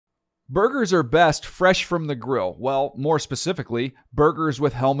Burgers are best fresh from the grill. Well, more specifically, burgers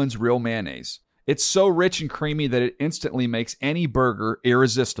with Hellmann's Real Mayonnaise. It's so rich and creamy that it instantly makes any burger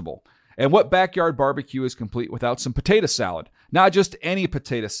irresistible. And what backyard barbecue is complete without some potato salad? Not just any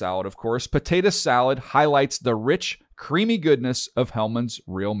potato salad, of course. Potato salad highlights the rich, creamy goodness of Hellmann's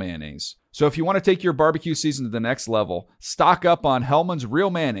Real Mayonnaise. So if you want to take your barbecue season to the next level, stock up on Hellmann's Real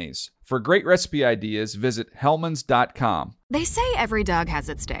Mayonnaise. For great recipe ideas, visit hellmanns.com. They say every dog has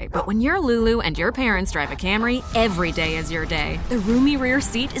its day, but when you're Lulu and your parents drive a Camry, every day is your day. The roomy rear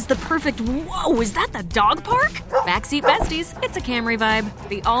seat is the perfect, whoa, is that the dog park? Backseat besties, it's a Camry vibe.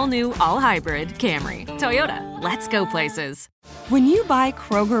 The all-new, all-hybrid Camry. Toyota, let's go places. When you buy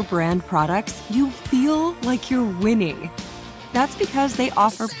Kroger brand products, you feel like you're winning. That's because they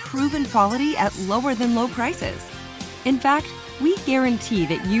offer proven quality at lower than low prices. In fact, we guarantee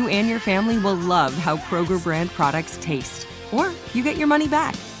that you and your family will love how Kroger brand products taste, or you get your money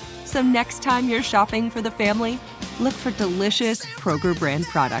back. So next time you're shopping for the family, look for delicious Kroger brand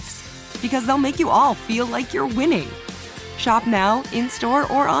products, because they'll make you all feel like you're winning. Shop now, in-store,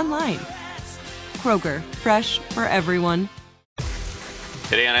 or online. Kroger, fresh for everyone.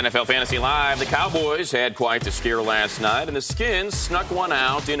 Today on NFL Fantasy Live, the Cowboys had quite the scare last night, and the Skins snuck one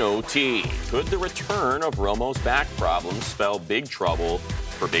out in OT. Could the return of Romo's back problems spell big trouble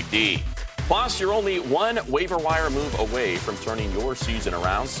for Big D? Plus, you're only one waiver wire move away from turning your season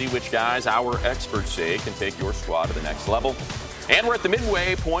around. See which guys our experts say can take your squad to the next level. And we're at the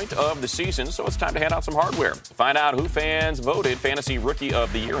midway point of the season, so it's time to hand out some hardware. Find out who fans voted Fantasy Rookie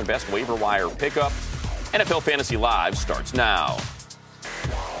of the Year and Best Waiver Wire Pickup. NFL Fantasy Live starts now.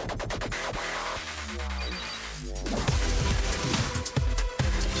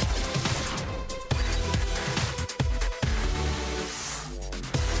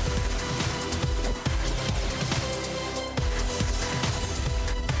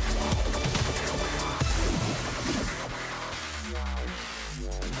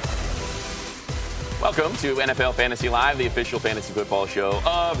 Welcome to NFL Fantasy Live, the official fantasy football show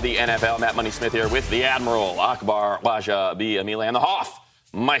of the NFL. Matt Money Smith here with the Admiral, Akbar Wajabi-Amila, and the Hoff,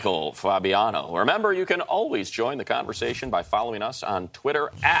 Michael Fabiano. Remember, you can always join the conversation by following us on Twitter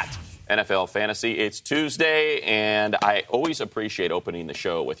at NFL Fantasy. It's Tuesday, and I always appreciate opening the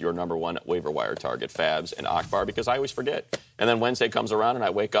show with your number one waiver wire target, Fabs and Akbar, because I always forget. And then Wednesday comes around, and I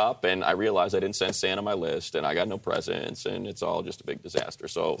wake up, and I realize I didn't send Santa on my list, and I got no presents, and it's all just a big disaster.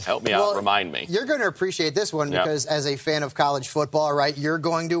 So help me out, remind me. You're going to appreciate this one because as a fan of college football, right, you're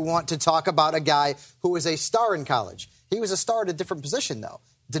going to want to talk about a guy who was a star in college. He was a star at a different position, though.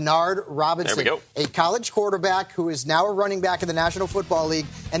 Denard Robinson, a college quarterback who is now a running back in the National Football League.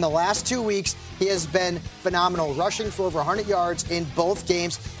 In the last 2 weeks, he has been phenomenal, rushing for over 100 yards in both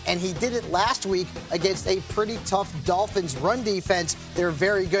games. And he did it last week against a pretty tough Dolphins run defense. They're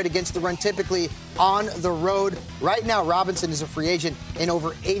very good against the run, typically on the road. Right now, Robinson is a free agent in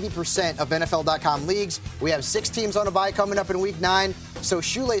over 80% of NFL.com leagues. We have 6 teams on a bye coming up in Week 9. So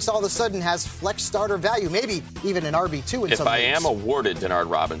Shoelace all of a sudden has flex starter value, maybe even an RB2 in some leagues. If I am awarded Denard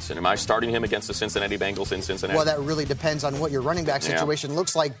Robinson, am I starting him against the Cincinnati Bengals in Cincinnati? Well, that really depends on what your running back situation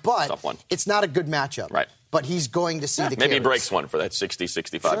looks like, but it's not a good matchup. Right. But he's going to see the maybe carries. He breaks one for that 60,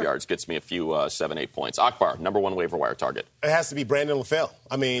 65 yards, gets me a few 7-8 points. Akbar, number one waiver wire target. It has to be Brandon LaFell.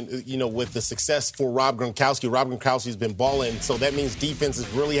 I mean, with the success for Rob Gronkowski's been balling, so that means defenses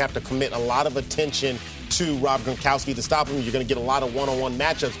really have to commit a lot of attention to Rob Gronkowski to stop him. You're going to get a lot of one-on-one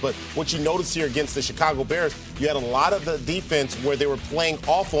matchups, but what you notice here against the Chicago Bears, you had a lot of the defense where they were playing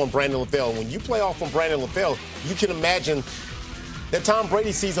off on Brandon LaFell. And when you play off on Brandon LaFell, you can imagine that Tom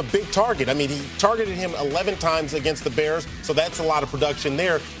Brady sees a big target. I mean, he targeted him 11 times against the Bears, so that's a lot of production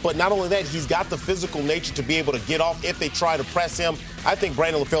there. But not only that, he's got the physical nature to be able to get off if they try to press him. I think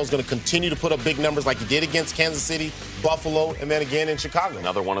Brandon LaFell is going to continue to put up big numbers like he did against Kansas City, Buffalo, and then again in Chicago.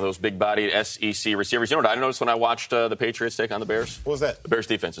 Another one of those big-bodied SEC receivers. You know what I noticed when I watched the Patriots take on the Bears? What was that? The Bears'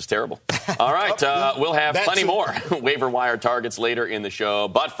 defense is terrible. All right, we'll have plenty more waiver wire targets later in the show.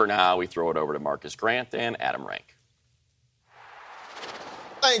 But for now, we throw it over to Marcus Grant and Adam Rank.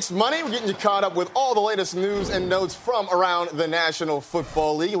 Thanks, Money. We're getting you caught up with all the latest news and notes from around the National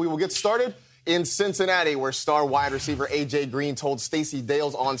Football League. And we will get started in Cincinnati, where star wide receiver A.J. Green told Stacey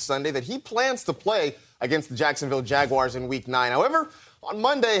Dales on Sunday that he plans to play against the Jacksonville Jaguars in Week 9. However, on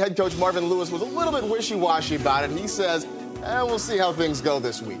Monday, head coach Marvin Lewis was a little bit wishy-washy about it. He says, we'll see how things go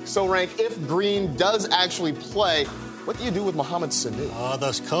this week. So, Rank, if Green does actually play, what do you do with Mohamed Sanu? Oh,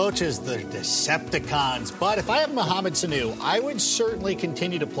 those coaches, the Decepticons. But if I have Mohamed Sanu, I would certainly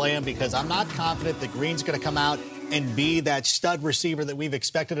continue to play him because I'm not confident that Green's going to come out and be that stud receiver that we've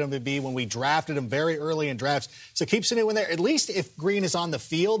expected him to be when we drafted him very early in drafts. So keep Sanu in there. At least if Green is on the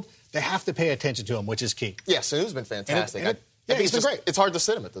field, they have to pay attention to him, which is key. Yeah, Sanu's been fantastic. Yeah, he's been great. It's hard to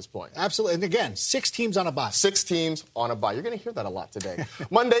sit him at this point. Absolutely. And again, 6 teams on a bye. 6 teams on a bye. You're going to hear that a lot today.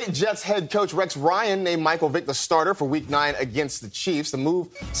 Monday, Jets head coach Rex Ryan named Michael Vick the starter for Week 9 against the Chiefs. The move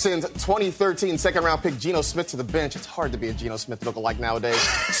sends 2013 second-round pick Geno Smith to the bench. It's hard to be a Geno Smith lookalike nowadays.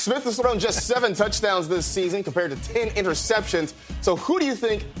 Smith has thrown just 7 touchdowns this season compared to 10 interceptions. So who do you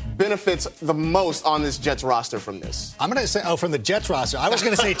think benefits the most on this Jets roster from this? I'm going to say, from the Jets roster. I was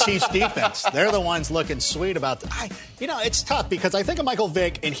going to say Chiefs defense. They're the ones looking sweet about it's tough because I think of Michael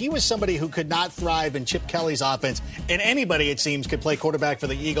Vick, and he was somebody who could not thrive in Chip Kelly's offense, and anybody, it seems, could play quarterback for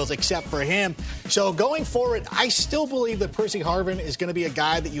the Eagles except for him. So going forward, I still believe that Percy Harvin is going to be a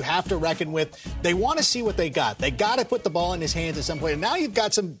guy that you have to reckon with. They want to see what they got. They got to put the ball in his hands at some point, and now you've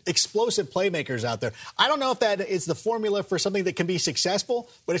got some explosive playmakers out there. I don't know if that is the formula for something that can be successful,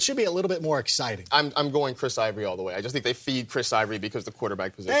 but it should be a little bit more exciting. I'm going Chris Ivory all the way. I just think they feed Chris Ivory because the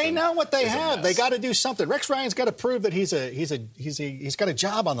quarterback position. They know what they have. They got to do something. Rex Ryan's got to prove that he's got a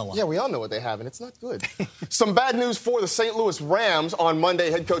job on the line. Yeah, we all know what they have, and it's not good. Some bad news for the St. Louis Rams. On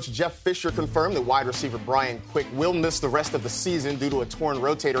Monday, head coach Jeff Fisher confirmed that wide receiver Brian Quick will miss the rest of the season due to a torn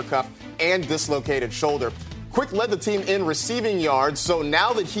rotator cuff and dislocated shoulder. Quick led the team in receiving yards, so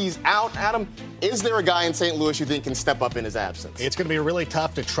now that he's out, Adam, is there a guy in St. Louis you think can step up in his absence? It's going to be really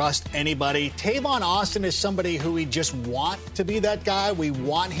tough to trust anybody. Tavon Austin is somebody who we just want to be that guy. We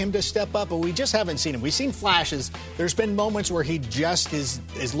want him to step up, but we just haven't seen him. We've seen flashes. There's been moments where he just is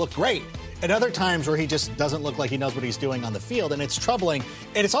looked great, and other times where he just doesn't look like he knows what he's doing on the field, and it's troubling.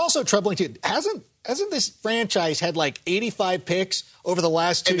 And it's also troubling, too. Hasn't this franchise had like 85 picks over the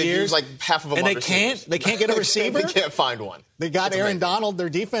last 2 years? And they use like half of them and on they can't get a receiver? They can't find one. They got Aaron Donald. Their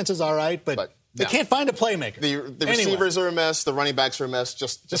defense is all right, but they can't find a playmaker. The receivers are a mess. The running backs are a mess.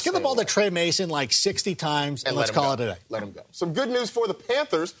 Just give the ball to Trey Mason like 60 times and let's call it a day. Let him go. Some good news for the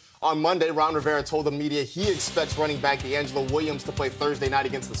Panthers. On Monday, Ron Rivera told the media he expects running back DeAngelo Williams to play Thursday night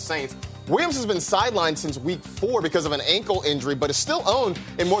against the Saints. Williams has been sidelined since week 4 because of an ankle injury, but is still owned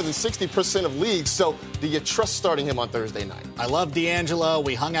in more than 60% of leagues. So do you trust starting him on Thursday night? I love DeAngelo.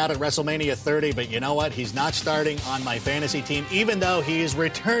 We hung out at WrestleMania 30, but you know what? He's not starting on my fantasy team, even though he is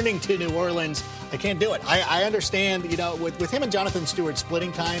returning to New Orleans. I can't do it. I understand, with him and Jonathan Stewart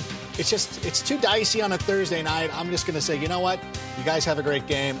splitting time, it's too dicey on a Thursday night. I'm just going to say, you know what? You guys have a great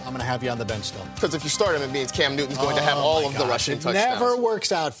game. I'm going to have you on the bench still. Because if you start him, it means Cam Newton's going to have all of the rushing touchdowns. It never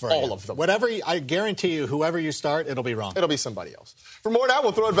works out for all of them. I guarantee you, whoever you start, it'll be wrong. It'll be somebody else. For more now,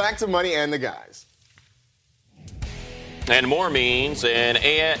 we'll throw it back to Money and the guys. And more means an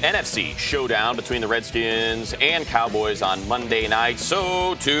NFC showdown between the Redskins and Cowboys on Monday night.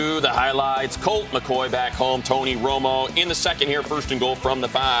 So to the highlights. Colt McCoy back home. Tony Romo in the second here. First and goal from the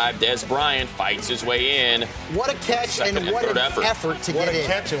 5. Des Bryant fights his way in. What a catch and what an effort to get in. What a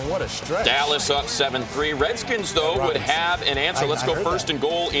catch and what a stretch. Dallas up 7-3. Redskins, though, would have an answer. Let's go first and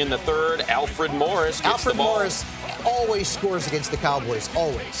goal in the 3rd. Alfred Morris gets the ball. Morris always scores against the Cowboys,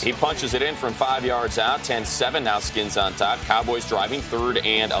 always. He punches it in from 5 yards out. 10-7 now. Skins on top. Cowboys driving 3rd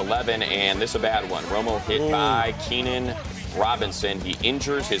and 11, and this a bad one. Romo hit by Keenan Robinson. He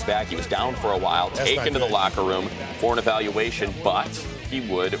injures his back. He was down for a while, taken to the locker room for an evaluation, but he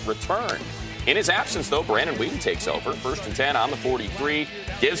would return. In his absence, though, Brandon Whedon takes over. 1st and 10 on the 43.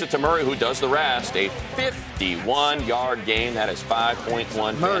 Gives it to Murray, who does the rest. A 51-yard game. That is 5.1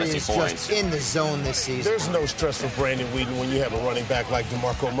 fantasy points. Murray is just in the zone this season. There's no stress for Brandon Whedon when you have a running back like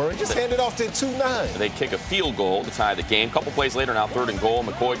DeMarco Murray. Just hand it off to 2-9. They kick a field goal to tie the game. Couple plays later, now 3rd and goal.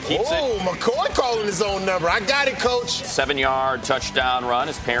 McCoy keeps it. Oh, McCoy calling his own number. I got it, Coach. 7-yard touchdown run.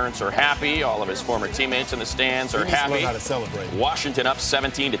 His parents are happy. All of his former teammates in the stands are happy. Learn how to celebrate. Washington up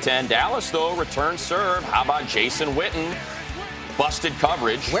 17-10. Dallas, though, return serve. How about Jason Witten? Busted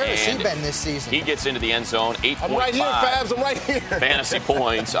coverage. Where has he been this season? He gets into the end zone. 8.5. I'm right here, Fabs. I'm right here. Fantasy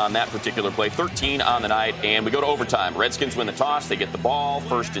points on that particular play. 13 on the night, and we go to overtime. Redskins win the toss. They get the ball.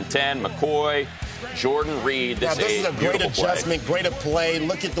 1st and 10. McCoy, Jordan Reed. This is a great adjustment, great play.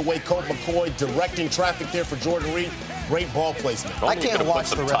 Look at the way Colt McCoy directing traffic there for Jordan Reed. Great ball placement. I can't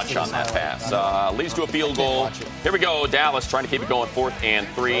watch the rest touch on that pass. Leads to a field goal. Here we go. Dallas trying to keep it going. 4th and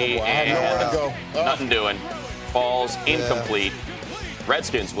 3. I have nowhere to go. Nothing doing. Falls incomplete.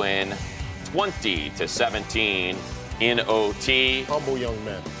 Redskins win 20-17 in OT. Humble young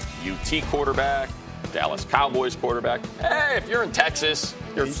man. UT quarterback, Dallas Cowboys quarterback. Hey, if you're in Texas,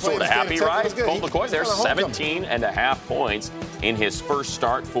 you're sort of happy, right? Colt McCoy there, 17.5 points in his first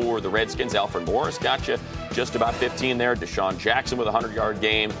start for the Redskins. Alfred Morris got you just about 15 there. Deshaun Jackson with a 100-yard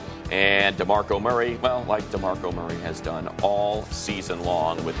game. And DeMarco Murray, well, like DeMarco Murray has done all season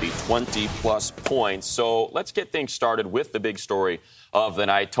long with the 20-plus points. So let's get things started with the big story of the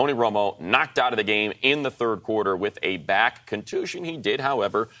night. Tony Romo knocked out of the game in the third quarter with a back contusion. He did,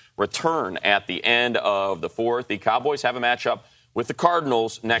 however, return at the end of the fourth. The Cowboys have a matchup with the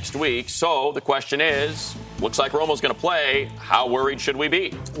Cardinals next week. So the question is, looks like Romo's going to play. How worried should we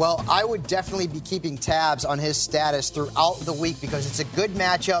be? Well, I would definitely be keeping tabs on his status throughout the week because it's a good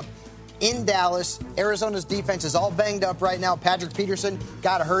matchup in Dallas. Arizona's defense is all banged up right now. Patrick Peterson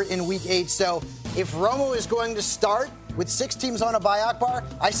got hurt in Week 8. So if Romo is going to start with 6 teams on a bye, Akbar,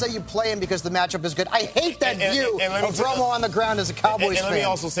 I say you play him because the matchup is good. I hate that view of Romo on the ground as a Cowboys fan. Let me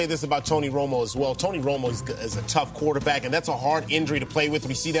also say this about Tony Romo as well. Tony Romo is a tough quarterback, and that's a hard injury to play with.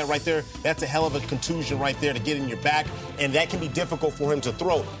 We see that right there. That's a hell of a contusion right there to get in your back, and that can be difficult for him to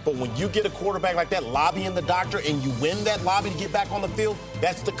throw. But when you get a quarterback like that lobbying the doctor and you win that lobby to get back on the field,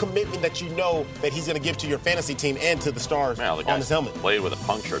 that's the commitment that you know that he's going to give to your fantasy team and to the stars on his helmet. Played with a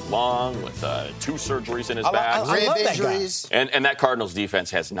punctured lung, with 2 surgeries in his back. I love injuries. And that Cardinals defense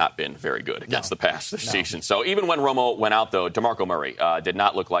has not been very good against the pass this season. So even when Romo went out, though, DeMarco Murray did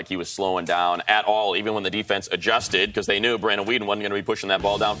not look like he was slowing down at all, even when the defense adjusted, because they knew Brandon Weeden wasn't going to be pushing that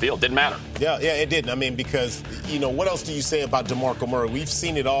ball downfield. Didn't matter. Yeah, it didn't. I mean, because, what else do you say about DeMarco Murray? We've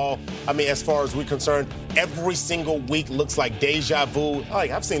seen it all. I mean, as far as we're concerned, every single week looks like deja vu.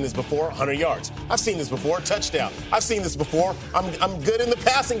 I've seen this before, 100 yards. I've seen this before, touchdown. I've seen this before. I'm good in the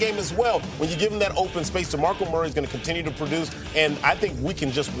passing game as well. When you give him that open space, DeMarco Murray is going to continue to produce. And I think we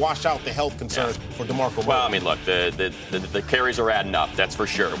can just wash out the health concerns for DeMarco Murray. Well, I mean, look, the carries are adding up. That's for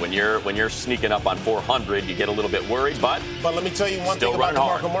sure. When you're sneaking up on 400, you get a little bit worried. But let me tell you one thing about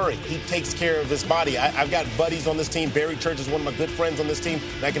DeMarco Murray. He takes care of his body. I've got buddies on this team. Barry Church is one of my good friends on this team.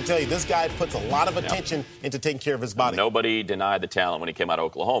 And I can tell you, this guy puts a lot of attention into taking care of his body. Nobody denied the talent when he came out of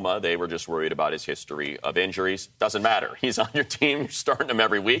Oklahoma. They were just worried about his history of injuries. Doesn't matter. He's on your team. You're starting him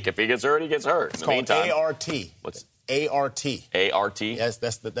every week. If he gets hurt, he gets hurt. It's called ART. What's ART. ART? Yes,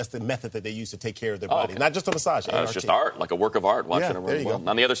 that's the method that they use to take care of their body. Not just a massage. It's just art, like a work of art. Watching him run well.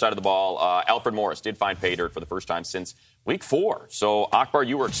 On the other side of the ball, Alfred Morris did find pay dirt for the first time since Week 4. So, Akbar,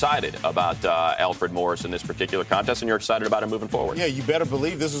 you were excited about Alfred Morris in this particular contest, and you're excited about him moving forward. Yeah, you better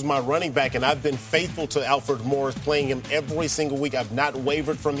believe this is my running back, and I've been faithful to Alfred Morris, playing him every single week. I've not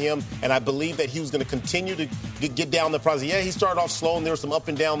wavered from him, and I believe that he was going to continue to get down the process. Yeah, he started off slow, and there was some up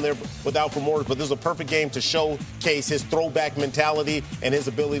and down there with Alfred Morris, but this is a perfect game to showcase his throwback mentality and his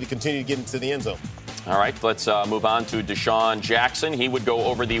ability to continue to get into the end zone. All right, let's move on to Deshaun Jackson. He would go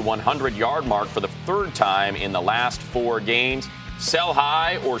over the 100-yard mark for the 3rd time in the last 4 games. Sell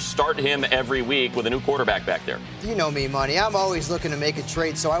high or start him every week with a new quarterback back there? You know me, Money. I'm always looking to make a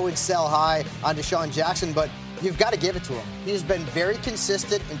trade, so I would sell high on Deshaun Jackson, but you've got to give it to him. He has been very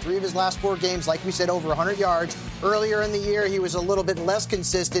consistent in 3 of his last 4 games. Like we said, over 100 yards. Earlier in the year, he was a little bit less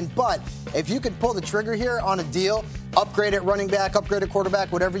consistent. But if you could pull the trigger here on a deal, upgrade at running back, upgrade at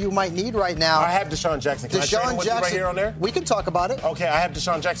quarterback, whatever you might need right now. I have Deshaun Jackson. Can I trade him with you right here on there? We can talk about it. Okay, I have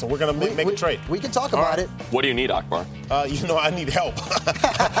Deshaun Jackson. We're going to make a trade. We can talk about it. What do you need, Akbar? I need help.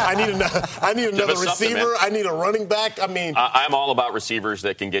 I need another receiver. I need a running back. I mean, I'm all about receivers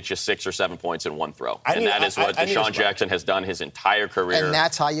that can get you 6 or 7 points in one throw. That is what Deshaun Jackson has done his entire career. And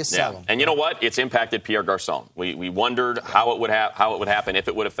that's how you sell him. And you know what? It's impacted Pierre Garçon. We wondered how it would happen, if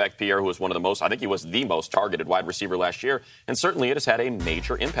it would affect Pierre, who was one of the most, I think he was the most targeted wide receiver last year. And certainly it has had a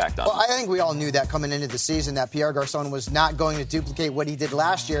major impact on him. Well, I think we all knew that coming into the season, that Pierre Garçon was not going to duplicate what he did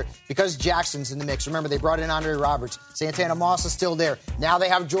last year because Jackson's in the mix. Remember, they brought in Andre Roberts. Santana Moss is still there. Now they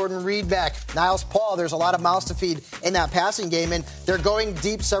have Jordan Reed back. Niles Paul. There's a lot of mouths to feed in that passing game. And they're going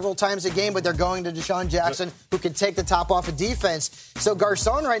deep several times a game, but they're going to Deshaun Jackson, who can take the top off of defense. So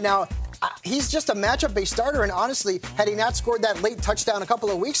Garçon right now, he's just a matchup-based starter, and honestly, had he not scored that late touchdown a couple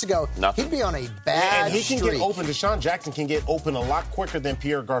of weeks ago, he'd be on a bad and he can streak. Get open. Deshaun Jackson can get open a lot quicker than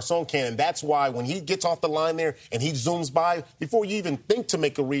Pierre Garçon can, and that's why when he gets off the line there and he zooms by, before you even think to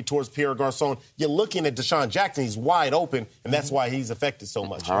make a read towards Pierre Garçon, you're looking at Deshaun Jackson. He's wide open, and that's why he's affected so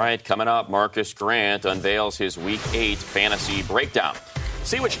much. All right, coming up, Marcus Grant unveils his Week 8 fantasy breakdown.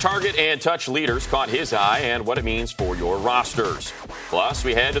 See which target and touch leaders caught his eye and what it means for your rosters. Plus,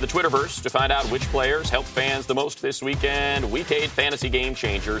 we head to the Twitterverse to find out which players helped fans the most this weekend. Week 8 fantasy game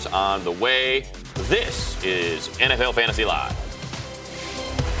changers on the way. This is NFL Fantasy Live.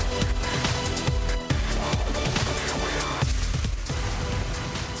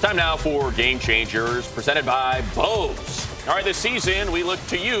 Time now for Game Changers, presented by Bose. All right, this season, we look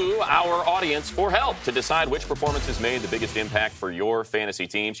to you, our audience, for help to decide which performances made the biggest impact for your fantasy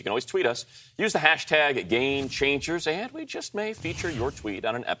teams. You can always tweet us. Use the hashtag GameChangers, and we just may feature your tweet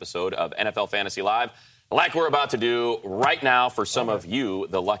on an episode of NFL Fantasy Live, like we're about to do right now for some of you,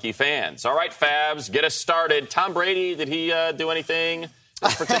 the lucky fans. All right, Fabs, get us started. Tom Brady, did he do anything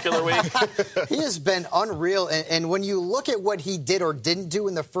this particular week? He has been unreal. And when you look at what he did or didn't do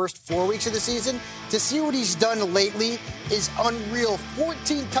in the first 4 weeks of the season, to see what he's done lately is unreal.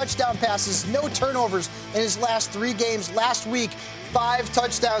 14 touchdown passes, no turnovers in his last 3 games. Last week, 5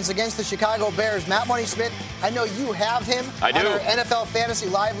 touchdowns against the Chicago Bears. Matt Money Smith, I know you have him on our NFL Fantasy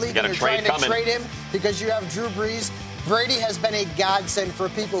Live League, and you're trying to trade him because you have Drew Brees. Brady has been a godsend for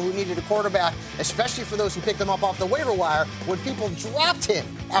people who needed a quarterback, especially for those who picked him up off the waiver wire when people dropped him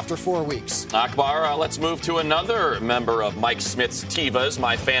after 4 weeks. Akbar, let's move to another member of Mike Smith's Tivas,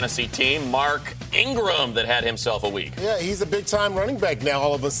 my fantasy team, Mark Ingram, that had himself a week. Yeah, he's a big-time running back now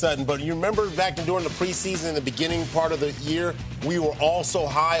all of a sudden. But you remember back during the preseason, in the beginning part of the year, we were all so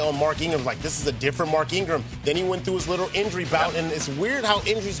high on Mark Ingram. Like, this is a different Mark Ingram. Then he went through his little injury bout, and it's weird how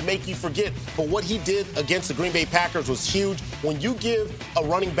injuries make you forget. But what he did against the Green Bay Packers was huge. When you give a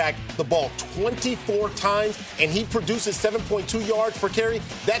running back the ball 24 times and he produces 7.2 yards per carry,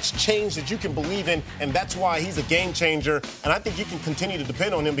 that's change that you can believe in, and that's why he's a game changer. And I think you can continue to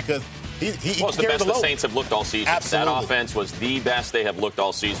depend on him because he it's the best the Saints have looked all season. Absolutely. That offense was the best they have looked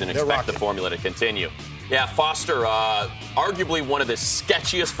all season. Expect the formula to continue. Yeah, Foster, arguably one of the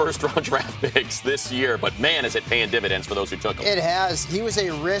sketchiest first-round draft picks this year, but man, is it paying dividends for those who took him. It has. He was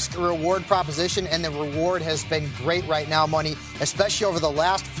a risk-reward proposition, and the reward has been great right now, Money, especially over the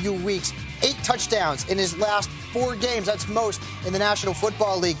last few weeks. 8 touchdowns in his last 4 games. That's most in the National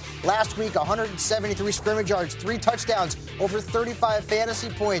Football League. Last week, 173 scrimmage yards, 3 touchdowns, over 35 fantasy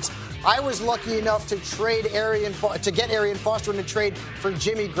points. I was lucky enough to get Arian Foster in a trade for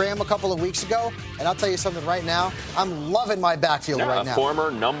Jimmy Graham a couple of weeks ago. And I'll tell you something right now. I'm loving my backfield right now. Former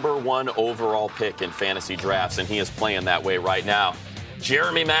number 1 overall pick in fantasy drafts, and he is playing that way right now.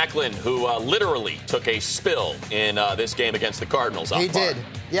 Jeremy Maclin, who literally took a spill in this game against the Cardinals. He did.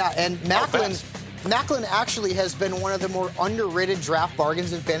 Yeah, and Maclin actually has been one of the more underrated draft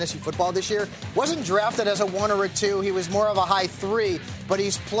bargains in fantasy football this year. Wasn't drafted as a 1 or a 2. He was more of a high 3, but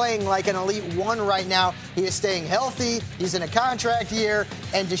he's playing like an elite 1 right now. He is staying healthy. He's in a contract year,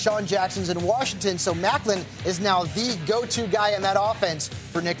 and Deshaun Jackson's in Washington. So Maclin is now the go-to guy in that offense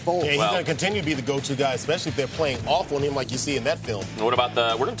for Nick Foles. Yeah, he's going to continue to be the go-to guy, especially if they're playing off on him like you see in that film. What about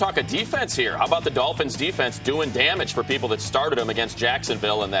we're going to talk a defense here. How about the Dolphins defense doing damage for people that started them against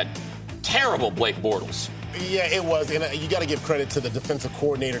Jacksonville and that terrible Blake Bortles? Yeah, it was. And you got to give credit to the defensive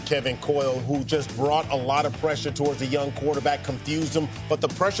coordinator, Kevin Coyle, who just brought a lot of pressure towards the young quarterback, confused him. But the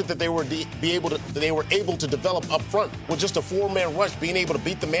pressure that they were able to develop up front with just a 4-man rush, being able to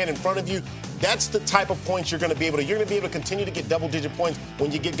beat the man in front of you, that's the type of points you're going to be able to continue to get double-digit points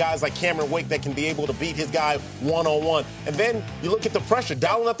when you get guys like Cameron Wake that can be able to beat his guy one-on-one. And then you look at the pressure,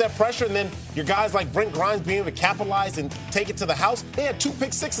 dialing up that pressure, and then your guys like Brent Grimes being able to capitalize and take it to the house. They had 2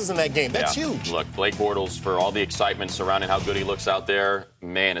 pick sixes in that game. That's huge. Look, Blake Bortles, for all the excitement surrounding how good he looks out there,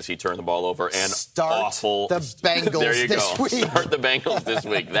 man, as he turned the ball over. And awful. The Bengals there you this go. week. Start the Bengals this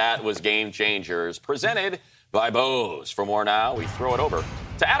week. That was Game Changers, presented by Bose. For more now, we throw it over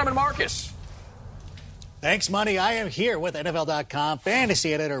to Adam and Marcus. Thanks, Money. I am here with NFL.com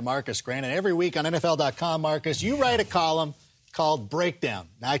fantasy editor Marcus Grant. And every week on NFL.com, Marcus, you write a column called Breakdown.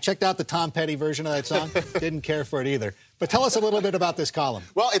 Now, I checked out the Tom Petty version of that song. Didn't care for it either. But tell us a little bit about this column.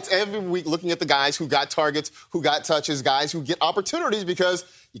 Well, it's every week looking at the guys who got targets, who got touches, guys who get opportunities because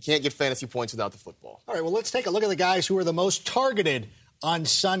you can't get fantasy points without the football. All right, well, let's take a look at the guys who were the most targeted on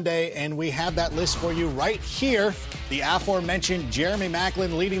Sunday, and we have that list for you right here. The aforementioned Jeremy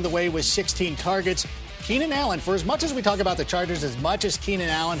Maclin leading the way with 16 targets. Keenan Allen, for as much as we talk about the Chargers, as much as Keenan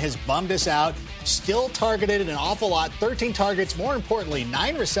Allen has bummed us out, still targeted an awful lot. 13 targets, more importantly,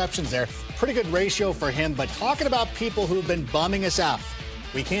 9 receptions there. Pretty good ratio for him. But talking about people who've been bumming us out,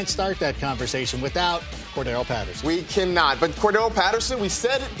 we can't start that conversation without Cordarrelle Patterson. We cannot. But Cordarrelle Patterson, we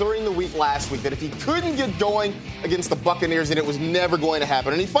said it during the week last week that if he couldn't get going against the Buccaneers, then it was never going to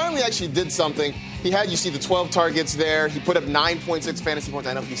happen. And he finally actually did something. He had, you see the 12 targets there. He put up 9.6 fantasy points.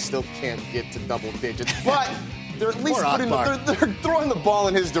 I know he still can't get to double digits, but they're at least they're throwing the ball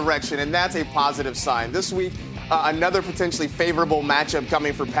in his direction, and that's a positive sign. This week, another potentially favorable matchup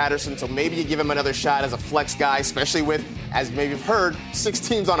coming for Patterson, so maybe you give him another shot as a flex guy, especially with, as maybe you've heard, 6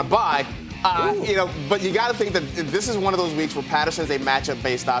 teams on a bye. But you got to think that this is one of those weeks where Patterson's a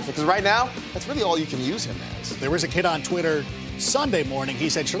matchup-based option, because right now, that's really all you can use him as. There was a kid on Twitter Sunday morning. He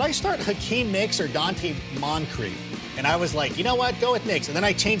said, should I start Hakeem Nicks or Dante Moncrief? And I was like, you know what? Go with Nix. And then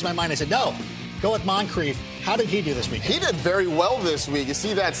I changed my mind. I said, no, go with Moncrief. How did he do this week? He did very well this week. You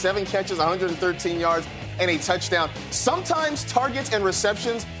see that 7 catches, 113 yards, and a touchdown. Sometimes targets and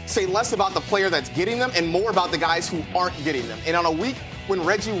receptions say less about the player that's getting them and more about the guys who aren't getting them. And on a week when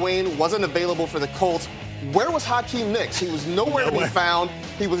Reggie Wayne wasn't available for the Colts, where was Hakeem Nicks? He was nowhere to be found.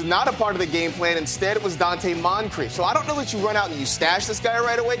 He was not a part of the game plan. Instead, it was Dante Moncrief. So I don't know that you run out and you stash this guy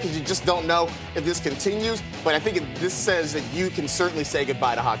right away because you just don't know if this continues. But I think this says that you can certainly say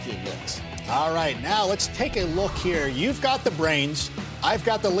goodbye to Hakeem Nicks. All right, now let's take a look here. You've got the brains. I've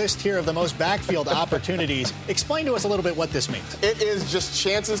got the list here of the most backfield opportunities. Explain to us a little bit what this means. It is just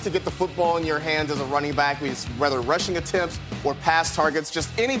chances to get the football in your hands as a running back, whether rushing attempts or pass targets, just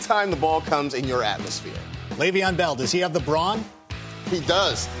any time the ball comes in your atmosphere. Le'Veon Bell, does he have the brawn? He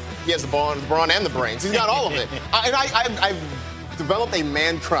does. He has the brawn and the brains. He's got all of it. I've developed a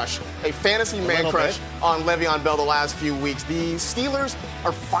man crush, a fantasy man crush on Le'Veon Bell the last few weeks. The Steelers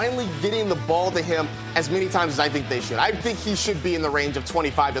are finally getting the ball to him as many times as I think they should. I think he should be in the range of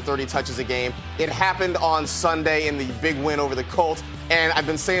 25 to 30 touches a game. It happened on Sunday in the big win over the Colts, and I've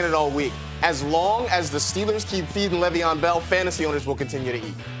been saying it all week. As long as the Steelers keep feeding Le'Veon Bell, fantasy owners will continue to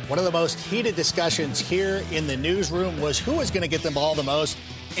eat. One of the most heated discussions here in the newsroom was who was going to get the ball the most.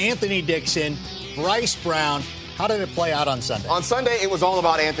 Anthony Dixon, Bryce Brown. How did it play out on Sunday? On Sunday, it was all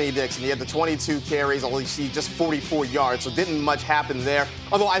about Anthony Dixon. He had the 22 carries, only see just 44 yards, so didn't much happen there.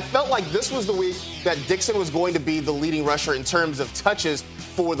 Although I felt like this was the week that Dixon was going to be the leading rusher in terms of touches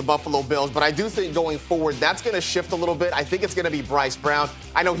for the Buffalo Bills. But I do think going forward, that's going to shift a little bit. I think it's going to be Bryce Brown.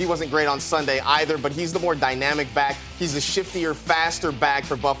 I know he wasn't great on Sunday either, but he's the more dynamic back. He's the shiftier, faster back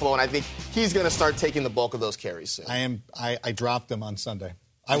for Buffalo, and I think he's going to start taking the bulk of those carries soon. I dropped him on Sunday.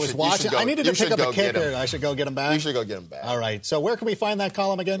 I was watching. I needed to pick up a kicker. I should go get him back? You should go get him back. All right. So where can we find that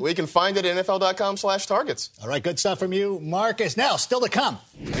column again? We can find it at NFL.com/targets. All right. Good stuff from you, Marcus. Now, still to come.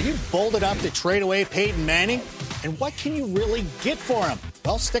 Are you bold enough to trade away Peyton Manning? And what can you really get for him?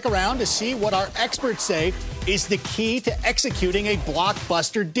 Well, stick around to see what our experts say is the key to executing a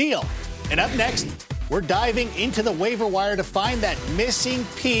blockbuster deal. And up next, we're diving into the waiver wire to find that missing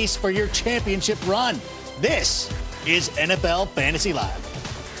piece for your championship run. This is NFL Fantasy Live.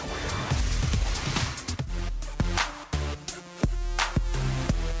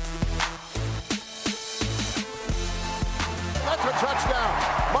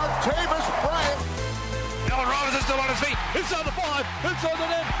 It's on the 5, it's on the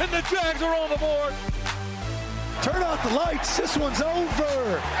net, and the Jags are on the board. Turn out the lights, this one's over.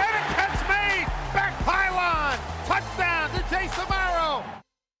 And a catch made, back pylon, touchdown to Jason Amaro.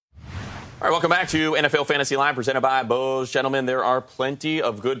 All right, welcome back to NFL Fantasy Live, presented by Bose. Gentlemen, there are plenty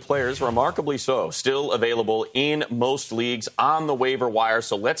of good players, remarkably so, still available in most leagues on the waiver wire.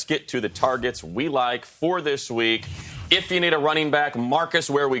 So let's get to the targets we like for this week. If you need a running back, Marcus,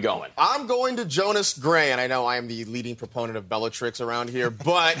 where are we going? I'm going to Jonas Gray, and I know I am the leading proponent of Bellatrix around here,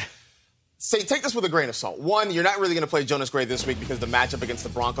 but take this with a grain of salt. One, you're not really going to play Jonas Gray this week because the matchup against the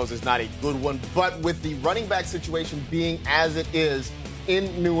Broncos is not a good one, but with the running back situation being as it is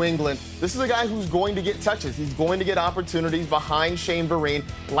in New England, this is a guy who's going to get touches. He's going to get opportunities behind Shane Vereen.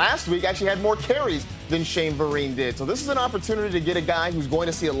 Last week, actually had more carries than Shane Vereen did. So this is an opportunity to get a guy who's going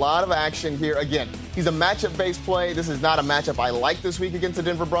to see a lot of action here. Again, he's a matchup-based play. This is not a matchup I like this week against the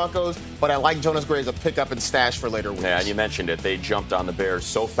Denver Broncos, but I like Jonas Gray as a pickup and stash for later weeks. Yeah, and you mentioned it. They jumped on the Bears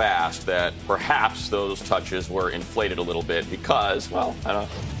so fast that perhaps those touches were inflated a little bit because, well, I don't know,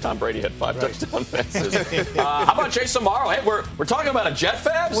 Tom Brady had 5 touchdown passes. How about Jason Amaro? Hey, we're talking about a jet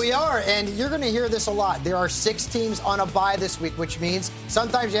fabs? We are, and you're going to hear this a lot. There are 6 teams on a bye this week, which means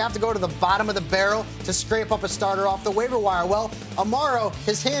sometimes you have to go to the bottom of the barrel to scrape up a starter off the waiver wire. Well, Amaro,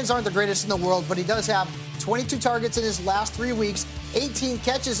 his hands aren't the greatest in the world, but he does have 22 targets in his last 3 weeks, 18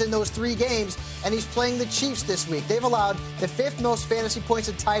 catches in those 3 games, and he's playing the Chiefs this week. They've allowed the 5th most fantasy points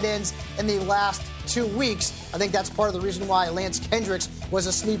at tight ends in the last 2 weeks. I think that's part of the reason why Lance Kendricks was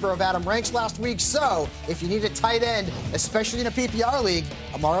a sleeper of Adam Ranks last week. So if you need a tight end, especially in a PPR league,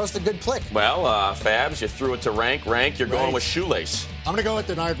 Amaro's the good pick. Well, Fabs, you threw it to Rank. Rank, you're going with Shoelace. I'm going to go with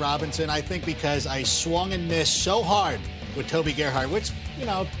Denard Robinson, I think, because I swung and missed so hard with Toby Gerhart, which, you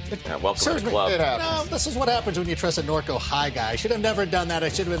know, welcome to the club. No, this is what happens when you trust a Norco High guy. I should have never done that. I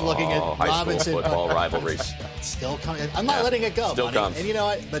should have been looking at high Robinson. School football rivalries. Still coming. I'm not letting it go. Still comes. And you know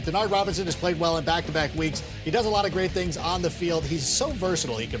what? But Denard Robinson has played well in back-to-back weeks. He does a lot of great things on the field. He's so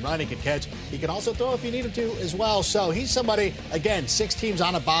versatile. He can run, he can catch. He can also throw if you need him to as well. So he's somebody, again, 6 teams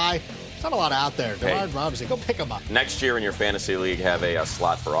on a bye. There's not a lot out there. Denard Robinson, go pick him up. Next year in your fantasy league, have a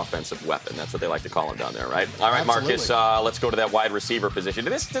slot for offensive weapon. That's what they like to call him down there, right? All right, Marcus, let's go to that wide receiver position.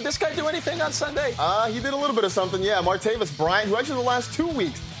 Did this guy do anything on Sunday? He did a little bit of something, yeah. Martavis Bryant, who actually the last 2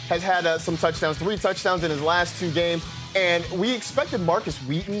 weeks has had some touchdowns, 3 touchdowns in his last 2 games. And we expected Marcus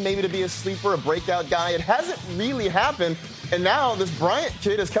Wheaton maybe to be a sleeper, a breakout guy. It hasn't really happened. And now this Bryant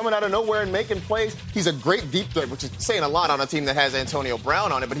kid is coming out of nowhere and making plays. He's a great deep threat, which is saying a lot on a team that has Antonio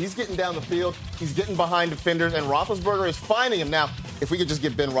Brown on it. But he's getting down the field. He's getting behind defenders. And Roethlisberger is finding him. Now, if we could just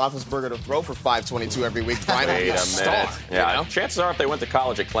get Ben Roethlisberger to throw for 522 every week, Bryant would be a star. Yeah, you know? Chances are if they went to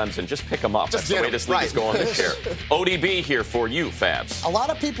college at Clemson, just pick him up. That's the way this league is going this year. ODB here for you, Fabs. A lot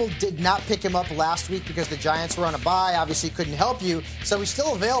of people did not pick him up last week because the Giants were on a bye. Obviously, couldn't help you. So he's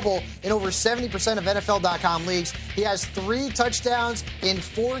still available in over 70% of NFL.com leagues. He has 3 touchdowns in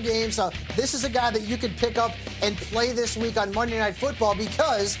 4 games. So this is a guy that you could pick up and play this week on Monday Night Football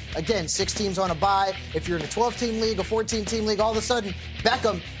because, again, 6 teams on a bye. If you're in a 12-team league, a 14-team league, all of a sudden,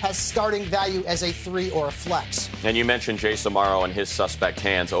 Beckham has starting value as a 3 or a flex. And you mentioned Jace Amaro and his suspect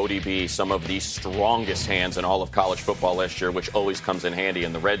hands. ODB, some of the strongest hands in all of college football last year, which always comes in handy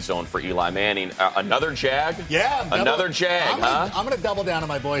in the red zone for Eli Manning. Another Jag? Yeah. Another Jag, I'm going to double down on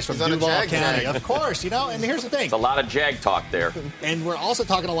my boys from Duval County. Of course, and here's the thing. It's a lot of Jag talk there. And we're also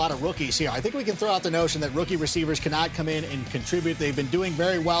talking a lot of rookies here. I think we can throw out the notion that rookie receivers cannot come in and contribute. They've been doing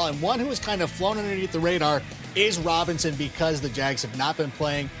very well. And one who has kind of flown underneath the radar is Robinson because the Jags have not been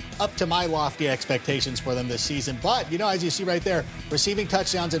playing up to my lofty expectations for them this season. But, as you see right there, receiving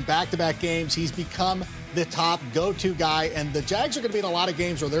touchdowns in back-to-back games, he's become the top go-to guy. And the Jags are going to be in a lot of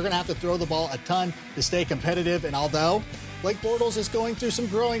games where they're going to have to throw the ball a ton to stay competitive. And although Blake Bortles is going through some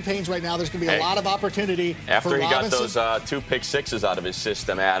growing pains right now, there's going to be a lot of opportunity after for he Robinson. got those 2 pick sixes out of his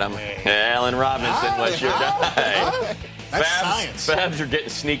system, Adam. Allen Robinson was your guy. That's science. Fabs, you're getting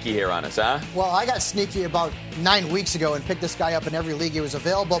sneaky here on us, huh? Well, I got sneaky about 9 weeks ago and picked this guy up in every league he was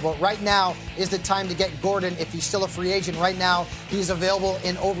available. But right now is the time to get Gordon if he's still a free agent. Right now, he's available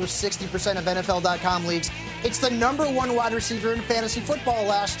in over 60% of NFL.com leagues. It's the #1 wide receiver in fantasy football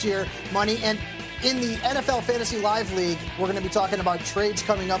last year, Money. And in the NFL Fantasy Live League, we're going to be talking about trades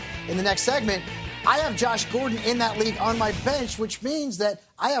coming up in the next segment. I have Josh Gordon in that league on my bench, which means that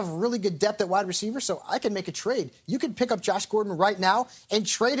I have really good depth at wide receiver, so I can make a trade. You can pick up Josh Gordon right now and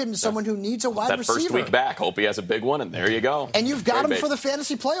trade him to someone who needs a wide receiver. That first week back, hope he has a big one, and there you go. And you've got him for the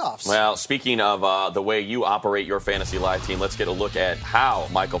fantasy playoffs. Well, speaking of the way you operate your fantasy live team, let's get a look at how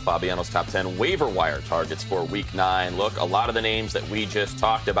Michael Fabiano's top 10 waiver wire targets for Week 9 look. A lot of the names that we just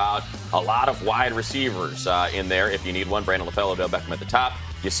talked about, a lot of wide receivers in there. If you need one, Brandon LaFell, Odell Beckham at the top.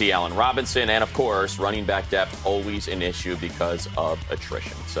 You see Allen Robinson, and, of course, running back depth, always an issue because of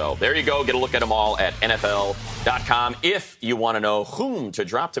attrition. So there you go. Get a look at them all at NFL.com. If you want to know whom to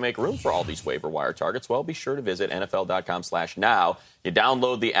drop to make room for all these waiver wire targets, well, be sure to visit NFL.com/now. You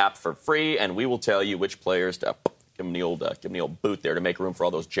download the app for free, and we will tell you which players to give them the old boot there to make room for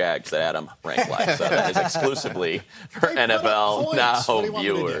all those Jags that Adam ranked last. That is exclusively for NFL Now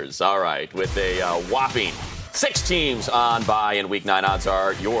viewers. All right, with a whopping 6 teams on bye in Week 9. Odds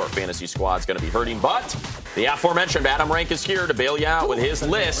are your fantasy squad's going to be hurting, but the aforementioned Adam Rank is here to bail you out with his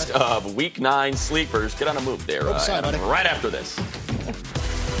list of Week 9 sleepers. Get on a move there, Adam, right after this.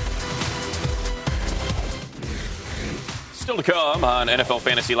 Still to come on NFL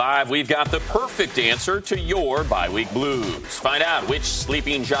Fantasy Live, we've got the perfect answer to your bye-week blues. Find out which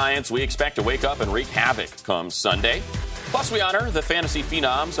sleeping giants we expect to wake up and wreak havoc come Sunday. Plus, we honor the fantasy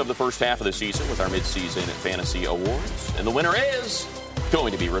phenoms of the first half of the season with our midseason fantasy awards. And the winner is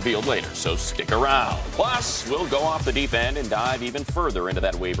going to be revealed later, so stick around. Plus, we'll go off the deep end and dive even further into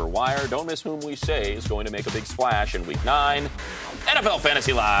that waiver wire. Don't miss whom we say is going to make a big splash in Week 9. NFL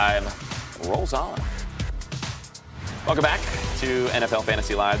Fantasy Live rolls on. Welcome back to NFL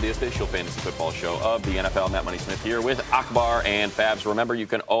Fantasy Live, the official fantasy football show of the NFL. Matt Money Smith here with Akbar and Fabs. Remember, you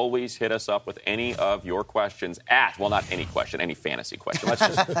can always hit us up with any of your questions not any question, any fantasy question. Let's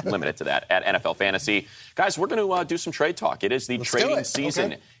just limit it to that at NFL Fantasy. Guys, we're going to do some trade talk. It is the trading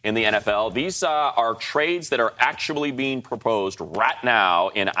season in the NFL. These are trades that are actually being proposed right now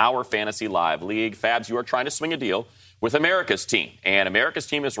in our Fantasy Live League. Fabs, you are trying to swing a deal with America's team. And America's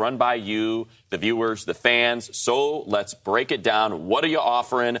team is run by you, the viewers, the fans. So let's break it down. What are you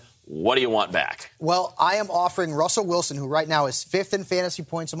offering? What do you want back? Well, I am offering Russell Wilson, who right now is 5th in fantasy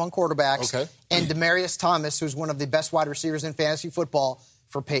points among quarterbacks, and Demaryius Thomas, who's one of the best wide receivers in fantasy football,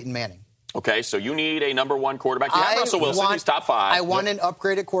 for Peyton Manning. Okay, so you need a number one quarterback. You have Russell Wilson, he's top 5. I want an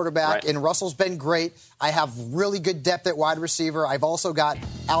upgraded quarterback, and Russell's been great. I have really good depth at wide receiver. I've also got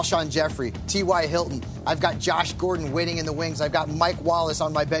Alshon Jeffrey, T.Y. Hilton. I've got Josh Gordon waiting in the wings. I've got Mike Wallace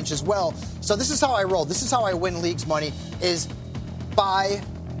on my bench as well. So this is how I roll. This is how I win leagues money, is by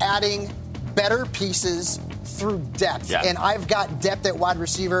adding better pieces through depth. Yeah. And I've got depth at wide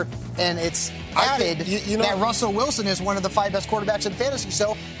receiver, and it's added that Russell Wilson is one of the 5 best quarterbacks in fantasy.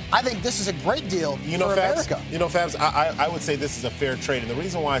 So I think this is a great deal for America. Fabs, I would say this is a fair trade. And the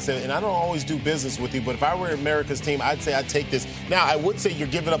reason why I say it, and I don't always do business with you, but if I were America's team, I'd say I'd take this. Now, I would say you're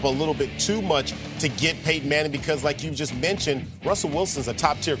giving up a little bit too much to get Peyton Manning because, like you just mentioned, Russell Wilson's a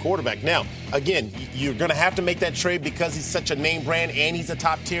top-tier quarterback. Now, again, you're going to have to make that trade because he's such a name brand and he's a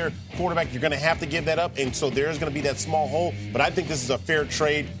top-tier quarterback. You're going to have to give that up, and so there's going to be that small hole. But I think this is a fair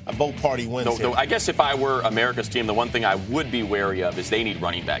trade. Both party wins here. I guess if I were America's team, the one thing I would be wary of is they need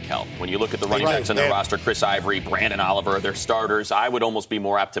running back help. When you look at the running backs on their roster, Chris Ivory, Brandon Oliver, their starters, I would almost be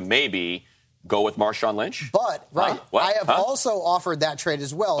more apt to maybe go with Marshawn Lynch. But, I have also offered that trade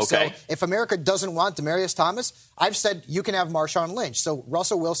as well. Okay. So if America doesn't want Demaryius Thomas, I've said you can have Marshawn Lynch. So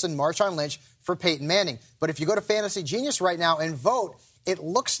Russell Wilson, Marshawn Lynch for Peyton Manning. But if you go to Fantasy Genius right now and vote, it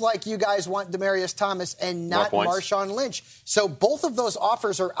looks like you guys want Demaryius Thomas and not Marshawn Lynch. So both of those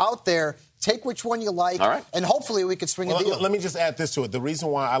offers are out there. Take which one you like, and hopefully we could swing a deal. Let me just add this to it. The reason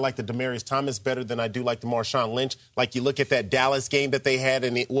why I like the Demaryius Thomas better than I do like the Marshawn Lynch, like you look at that Dallas game that they had,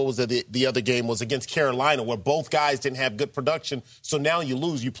 and what was the other game was against Carolina, where both guys didn't have good production. So now you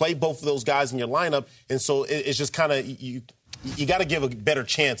lose. You play both of those guys in your lineup, and so it's just kind of you got to give a better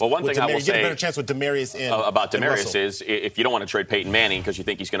chance. Well, one thing I will say a better chance with Demaryius about Demaryius and is if you don't want to trade Peyton Manning because you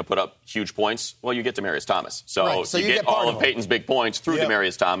think he's going to put up huge points, well, you get Demaryius Thomas. So you get all of Peyton's big points through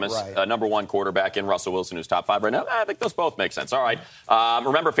Demaryius Thomas, number one quarterback in Russell Wilson, who's top 5 right now. I think those both make sense. All right.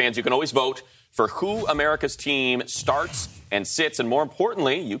 Remember, fans, you can always vote for who America's team starts and sits, and more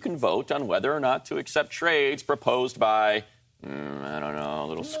importantly, you can vote on whether or not to accept trades proposed by. I don't know, a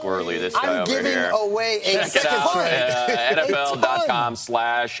little squirrely, this guy over here. I'm giving away a second trade.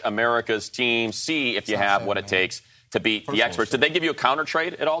 NFL.com/America's team. See if you have what it takes to beat the experts. Did they give you a counter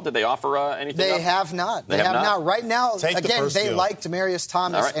trade at all? Did they offer anything? They have not. They have not. Right now, again, they like Demaryius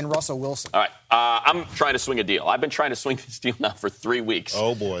Thomas and Russell Wilson. All right. I'm trying to swing a deal. I've been trying to swing this deal now for 3 weeks.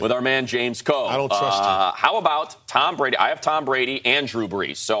 Oh, boy. With our man, James Coe. I don't trust you. How about Tom Brady? I have Tom Brady and Drew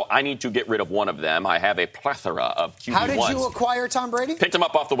Brees, so I need to get rid of one of them. I have a plethora of QB1s. How did you acquire Tom Brady? Picked him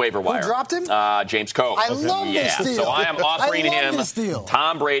up off the waiver wire. Who dropped him? James Coe. I love this deal. So I am offering him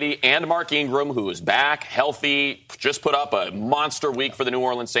Tom Brady and Mark Ingram, who is back, healthy, just put up a monster week for the New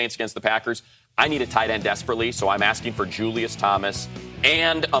Orleans Saints against the Packers. I need a tight end desperately, so I'm asking for Julius Thomas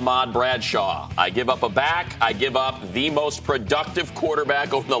and Ahmad Bradshaw. I give up a back. I give up the most productive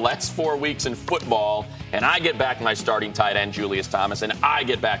quarterback over the last 4 weeks in football, and I get back my starting tight end, Julius Thomas, and I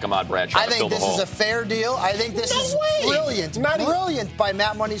get back Ahmad Bradshaw. I think this is a fair deal. I think this is brilliant. Brilliant by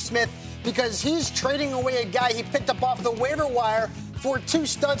Matt Money Smith, because he's trading away a guy he picked up off the waiver wire for 2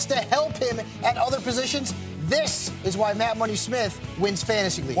 studs to help him at other positions. This is why Matt Money Smith wins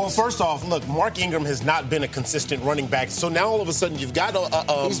fantasy leagues. Well, first off, look, Mark Ingram has not been a consistent running back, so now all of a sudden you've got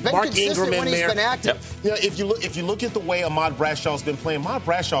Mark Ingram in there. He's been active. You know, if you look at the way Ahmad Bradshaw's been playing, Ahmad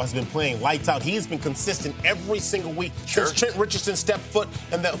Bradshaw has been playing lights out. He has been consistent every single week since Trent Richardson stepped foot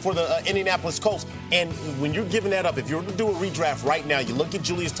for the Indianapolis Colts. And when you're giving that up, if you were to do a redraft right now, you look at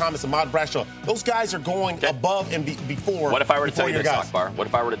Julius Thomas, Ahmad Bradshaw, those guys are going above and before. What if I were to tell you this, Akbar? What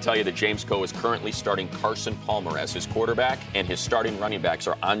if I were to tell you that James Coe is currently starting Carson Palmer as his quarterback, and his starting running backs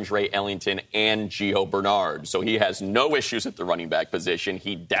are Andre Ellington and Gio Bernard. So he has no issues at the running back position.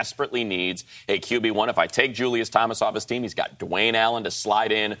 He desperately needs a QB1. If I take Julius Thomas off his team, he's got Dwayne Allen to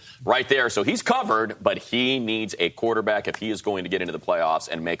slide in right there. So he's covered, but he needs a quarterback if he is going to get into the playoffs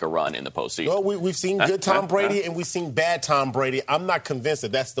and make a run in the postseason. Well, we've seen good Tom Brady and we've seen bad Tom Brady. I'm not convinced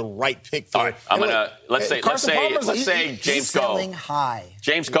that that's the right pick for him. All right, let's say James Coe.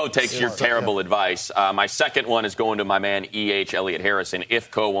 James Coe takes your terrible advice. My second one is going to my man E.H. Elliott Harrison. If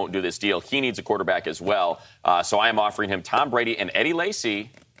Coe won't do this deal, he needs a quarterback as well. So I am offering him Tom Brady and Eddie Lacy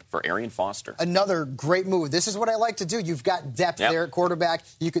for Arian Foster. Another great move. This is what I like to do. You've got depth there at quarterback.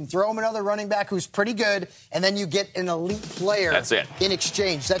 You can throw him another running back who's pretty good, and then you get an elite player in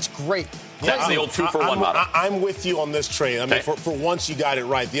exchange. That's great. That's the old 2-for-1 model. I'm with you on this trade. I mean, for once you got it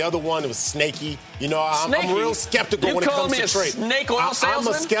right. The other one, it was snaky. You know, I'm real skeptical when it comes to trade. Snake oil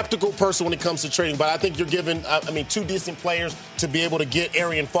salesman? I'm a skeptical person when it comes to trading, but I think you're giving, two decent players to be able to get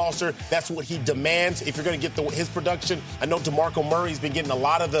Arian Foster. That's what he demands if you're going to get his production. I know DeMarco Murray's been getting a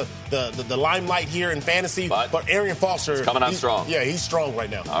lot of the limelight here in fantasy, but Arian Foster, coming on strong. Yeah, he's strong right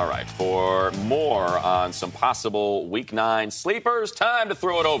now. All right, for more on some possible Week 9 sleepers, time to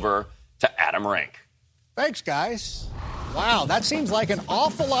throw it over to Adam Rank. Thanks, guys. Wow, that seems like an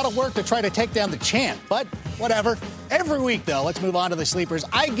awful lot of work to try to take down the champ, but whatever. Every week, though, let's move on to the sleepers.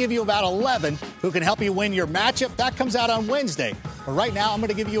 I give you about 11 who can help you win your matchup. That comes out on Wednesday. But right now, I'm going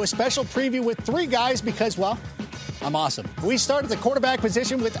to give you a special preview with 3 guys because, well, I'm awesome. We start at the quarterback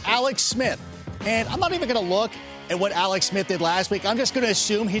position with Alex Smith. And I'm not even going to look at what Alex Smith did last week. I'm just going to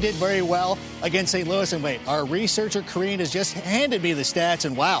assume he did very well against St. Louis. And wait, our researcher, Kareen, has just handed me the stats,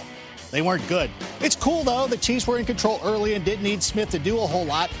 and wow, they weren't good. It's cool, though. The Chiefs were in control early and didn't need Smith to do a whole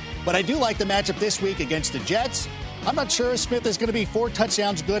lot. But I do like the matchup this week against the Jets. I'm not sure if Smith is going to be 4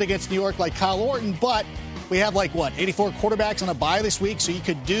 touchdowns good against New York like Kyle Orton, but we have 84 quarterbacks on a bye this week, so you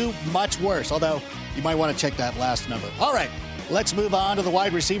could do much worse, although you might want to check that last number. All right, let's move on to the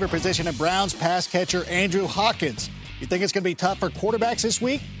wide receiver position at Browns pass catcher Andrew Hawkins. You think it's going to be tough for quarterbacks this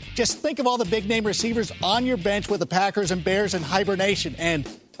week? Just think of all the big-name receivers on your bench with the Packers and Bears in hibernation. And,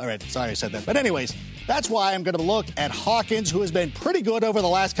 all right, sorry I said that. But anyways, that's why I'm going to look at Hawkins, who has been pretty good over the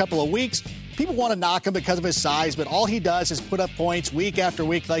last couple of weeks. People want to knock him because of his size, but all he does is put up points week after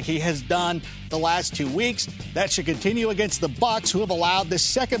week like he has done the last 2 weeks. That should continue against the Bucs, who have allowed the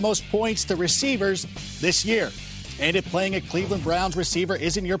second most points to receivers this year. And if playing a Cleveland Browns receiver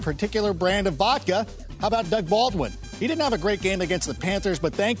isn't your particular brand of vodka, how about Doug Baldwin? He didn't have a great game against the Panthers,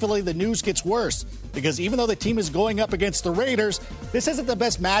 but thankfully the news gets worse because even though the team is going up against the Raiders, this isn't the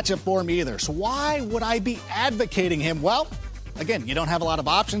best matchup for him either. So why would I be advocating him? Well, again, you don't have a lot of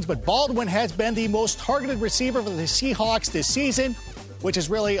options, but Baldwin has been the most targeted receiver for the Seahawks this season, which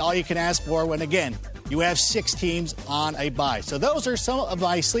is really all you can ask for when, again, you have 6 teams on a bye. So those are some of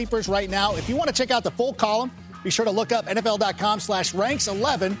my sleepers right now. If you want to check out the full column, be sure to look up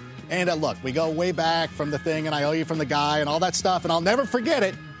NFL.com/ranks11. And look, we go way back from the thing, and I owe you from the guy and all that stuff, and I'll never forget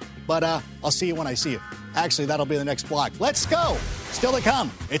it. But I'll see you when I see you. Actually, that'll be the next block. Let's go. Still to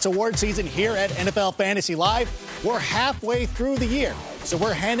come. It's award season here at NFL Fantasy Live. We're halfway through the year, so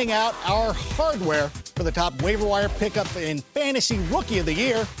we're handing out our hardware for the top waiver wire pickup in Fantasy Rookie of the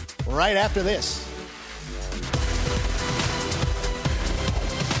Year right after this.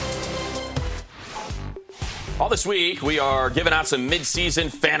 All this week, we are giving out some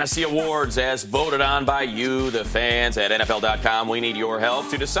mid-season fantasy awards as voted on by you, the fans at NFL.com. We need your help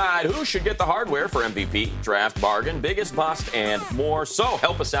to decide who should get the hardware for MVP, draft bargain, biggest bust, and more. So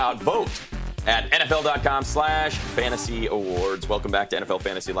help us out. Vote at NFL.com/fantasy awards. Welcome back to NFL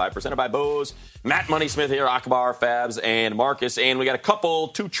Fantasy Live, presented by Bose. Matt Money Smith here, Akbar, Fabs, and Marcus. And we got a couple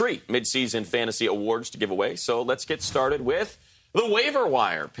to treat mid-season fantasy awards to give away. So let's get started with the waiver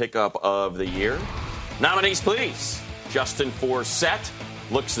wire pickup of the year. Nominees, please. Justin Forsett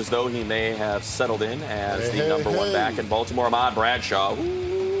looks as though he may have settled in as the number 1 back in Baltimore. Ahmad Bradshaw,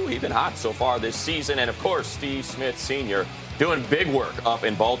 he's been hot so far this season. And, of course, Steve Smith Sr. doing big work up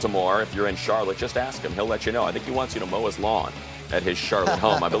in Baltimore. If you're in Charlotte, just ask him. He'll let you know. I think he wants you to mow his lawn at his Charlotte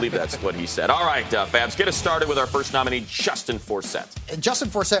home. I believe that's what he said. All right, Fabs, get us started with our first nominee, Justin Forsett. Justin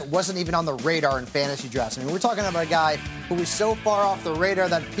Forsett wasn't even on the radar in fantasy drafts. I mean, we're talking about a guy who was so far off the radar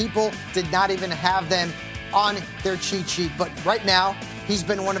that people did not even have them on their cheat sheet. But right now, he's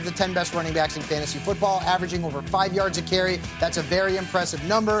been one of the 10 best running backs in fantasy football, averaging over 5 yards a carry. That's a very impressive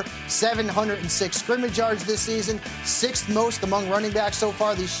number. 706 scrimmage yards this season, 6th most among running backs so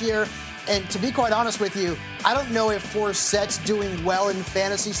far this year. And to be quite honest with you, I don't know if Forsett's doing well in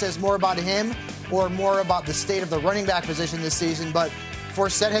fantasy says more about him or more about the state of the running back position this season, but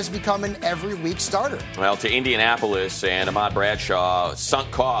Forsett has become an every-week starter. Well, to Indianapolis and Ahmad Bradshaw,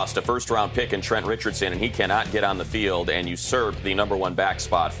 sunk cost, a first-round pick in Trent Richardson, and he cannot get on the field and usurp the number 1 back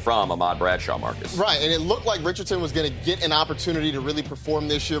spot from Ahmad Bradshaw, Marcus. Right, and it looked like Richardson was going to get an opportunity to really perform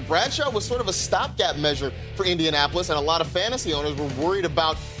this year. Bradshaw was sort of a stopgap measure for Indianapolis, and a lot of fantasy owners were worried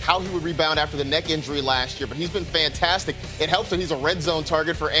about how he would rebound after the neck injury last year, but he's been fantastic. It helps that he's a red zone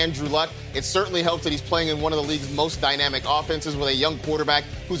target for Andrew Luck. It certainly helps that he's playing in one of the league's most dynamic offenses with a young quarterback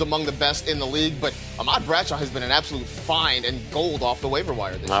who's among the best in the league. But Ahmad Bradshaw has been an absolute find and gold off the waiver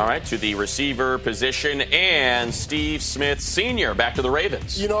wire this year. All right, to the receiver position, and Steve Smith Sr. back to the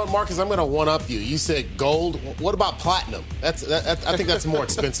Ravens. You know what, Marcus? I'm going to one-up you. You said gold. What about platinum? I think that's more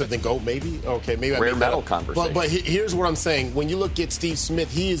expensive than gold, maybe. Okay, maybe rare metal conversation. But here's what I'm saying. When you look at Steve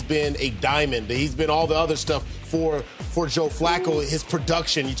Smith, he has been a diamond. He's been all the other stuff for Joe Flacco. His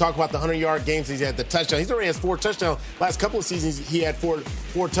production. You talk about the 100-yard games he's had, the touchdown. He's already has 4 touchdowns. Last couple of seasons, he had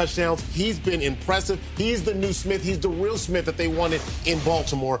four touchdowns. He's been impressive. He's the new Smith. He's the real Smith that they wanted in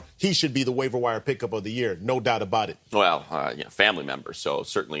Baltimore. He should be the waiver wire pickup of the year. No doubt about it. Well, family member, so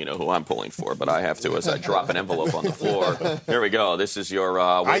certainly you know who I'm pulling for, but I have to as I drop an envelope on the floor. Here we go. This is your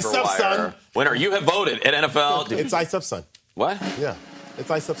waiver wire winner. You have voted at NFL. It's Ice Up Son. What? Yeah,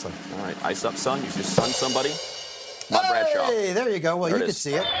 it's Ice Up Son. All right, Ice Up Son. You just son somebody. Ahmad Bradshaw. Hey, there you go. Well, you can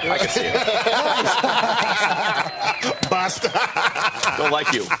see it. I can see it. Bust. Don't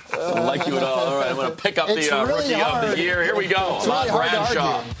like you. Don't like you at all. All right, I'm going to pick up the really rookie of the year. Here we go. Ahmad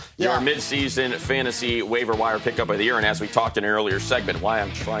Bradshaw, your midseason fantasy waiver wire pickup of the year. And as we talked in an earlier segment, why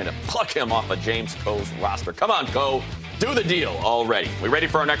I'm trying to pluck him off of James Coe's roster. Come on, Coe. Do the deal already. We ready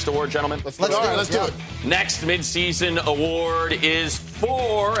for our next award, gentlemen? Let's do it. Next midseason award is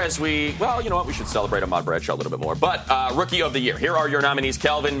for, you know what? We should celebrate Ahmad Bradshaw a little bit more. But Rookie of the Year. Here are your nominees.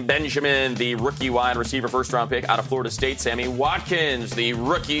 Kelvin Benjamin, the rookie wide receiver first-round pick out of Florida State. Sammy Watkins, the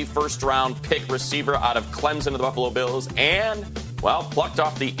rookie first-round pick receiver out of Clemson of the Buffalo Bills. And, plucked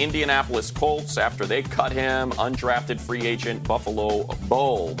off the Indianapolis Colts after they cut him, undrafted free agent Buffalo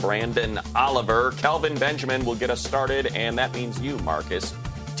Bull, Brandon Oliver. Kelvin Benjamin will get us started, and that means you, Marcus,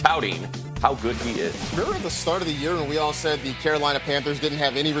 touting how good he is. Remember at the start of the year when we all said the Carolina Panthers didn't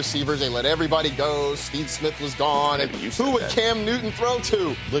have any receivers, they let everybody go, Steve Smith was gone, and who would Cam Newton throw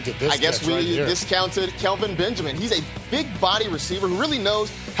to? Look at this. I guess we discounted Kelvin Benjamin. He's a big body receiver who really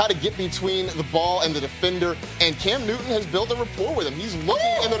knows how to get between the ball and the defender, and Cam Newton has built a rapport with him. He's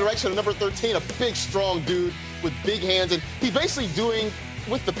looking in the direction of number 13, a big, strong dude with big hands, and he's basically doing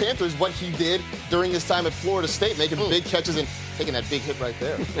with the Panthers what he did during his time at Florida State, making big catches and taking that big hit right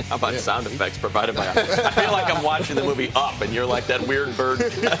there. How about sound effects provided by I feel like I'm watching the movie Up, and you're like that weird bird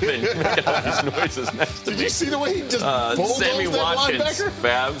Kevin making all these noises next to me. Did you see the way he just Sammy Watkins,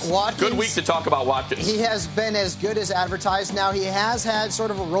 Fabs. Good week to talk about Watkins. He has been as good as advertised. Now, he has had sort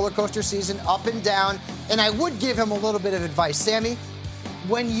of a roller coaster season, up and down, and I would give him a little bit of advice. Sammy,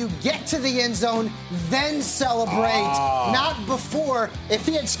 when you get to the end zone, then celebrate, not before. If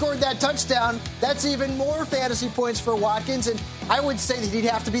he had scored that touchdown, that's even more fantasy points for Watkins, and I would say that he'd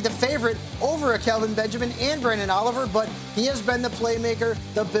have to be the favorite over a Kelvin Benjamin and Brandon Oliver, but he has been the playmaker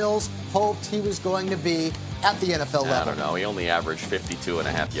the Bills hoped he was going to be at the NFL level. I don't know. He only averaged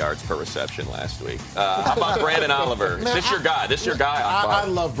 52.5 yards per reception last week. How about Brandon Oliver? This your guy. I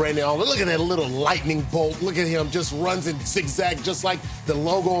love Brandon Oliver. Look at that little lightning bolt. Look at him. Just runs in zigzag, just like the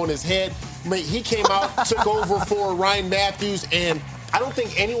logo on his head. He came out, took over for Ryan Matthews, and I don't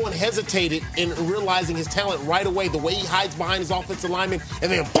think anyone hesitated in realizing his talent right away. The way he hides behind his offensive lineman,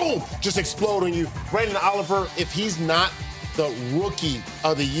 and then boom, just explode on you. Brandon Oliver, if he's not the rookie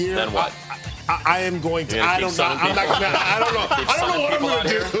of the year, then what? I am going to. I don't know. I'm not gonna. I don't know. I don't know what I'm going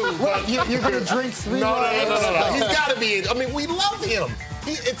to do. Well, you're going to drink 3 more. No. He's got to be. I mean, we love him.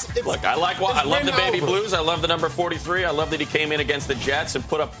 Look, I love the baby blues. I love the number 43. I love that he came in against the Jets and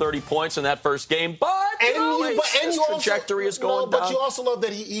put up 30 points in that first game. But his trajectory is going down. But you also love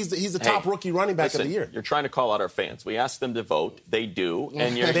that he's the top rookie running back of the year. You're trying to call out our fans. We asked them to vote. They do.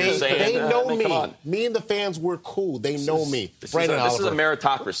 And you're saying they know me. Come on. Me and the fans, we're cool. They know me. This is a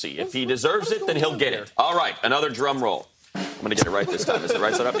meritocracy. If he deserves it, then he'll get it. All right, another drum roll. I'm going to get it right this time. Is it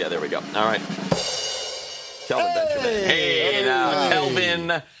right side up? Yeah, there we go. All right. Kelvin Benjamin. Hey, now,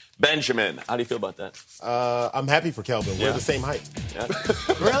 Kelvin Benjamin. How do you feel about that? I'm happy for Kelvin. We're the same height. Yeah.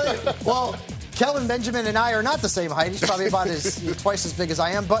 Really? Well, Kelvin Benjamin and I are not the same height. He's probably about twice as big as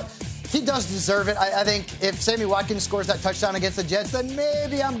I am, but he does deserve it. I think if Sammy Watkins scores that touchdown against the Jets, then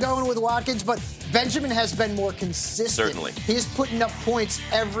maybe I'm going with Watkins, but Benjamin has been more consistent. Certainly. He's putting up points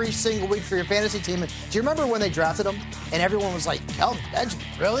every single week for your fantasy team. And do you remember when they drafted him and everyone was like, Kelvin Benjamin,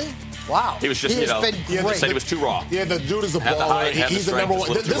 really? Wow. He was just, been great. They said he was too raw. Yeah, the dude is a baller. He's the number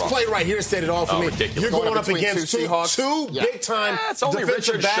one. This play right here said it all for me. Ridiculous. You're going up against two big-time it's only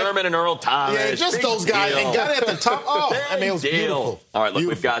Richard Sherman and Earl Thomas. Yeah, just big those guys. And got it at the top. It was beautiful. All right, look,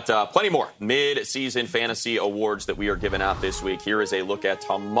 we've got plenty more mid-season fantasy awards that we are giving out this week. Here is a look at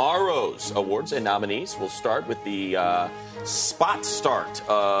tomorrow's awards and nominees. We'll start with the spot start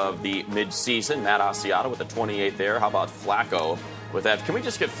of the mid-season. Matt Asiata with the 28th there. How about Flacco with that? Can we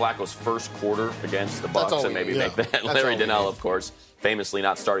just get Flacco's first quarter against the Bucs and maybe make that? Larry Donnell, of course, famously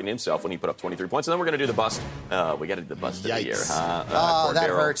not starting himself when he put up 23 points. And then we're going to do the bust. We got to do the bust of the year. That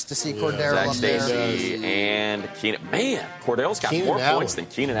hurts to see Cordero up there. Zach Stacy and Keenan. Man, Cordero's got more points than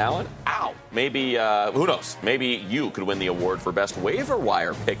Keenan Allen. Ow. Maybe, who knows? Maybe you could win the award for best waiver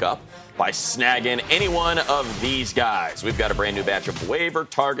wire pickup by snagging any one of these guys. We've got a brand new batch of waiver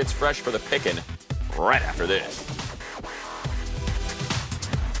targets fresh for the picking right after this.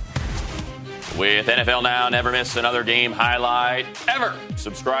 With NFL Now, never miss another game highlight ever.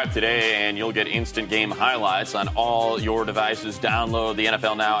 Subscribe today and you'll get instant game highlights on all your devices. Download the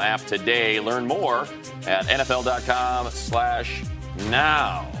NFL Now app today. Learn more at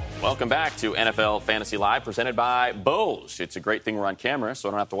NFL.com/now. Welcome back to NFL Fantasy Live, presented by Bose. It's a great thing we're on camera, so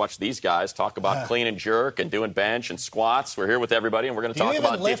I don't have to watch these guys talk about clean and jerk and doing bench and squats. We're here with everybody, and we're going to talk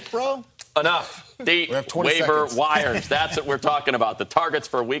about lift, bro? Enough. Deep waiver wires. That's what we're talking about. The targets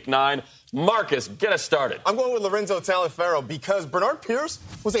for Week 9. Marcus, get us started. I'm going with Lorenzo Taliaferro because Bernard Pierce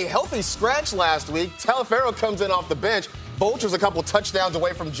was a healthy scratch last week. Taliaferro comes in off the bench. Vulture's a couple touchdowns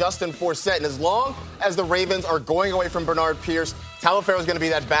away from Justin Forsett. And as long as the Ravens are going away from Bernard Pierce, Taliaferro's going to be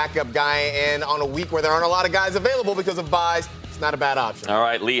that backup guy. And on a week where there aren't a lot of guys available because of buys, it's not a bad option. All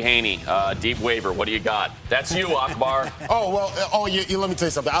right, Lee Haney, deep waiver. What do you got? That's you, Akbar. You let me tell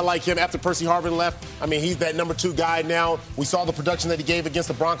you something. I like him after Percy Harvin left. I mean, he's that number 2 guy now. We saw the production that he gave against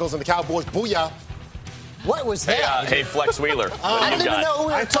the Broncos and the Cowboys. Booyah. What was that? Hey, Flex Wheeler. I didn't even know who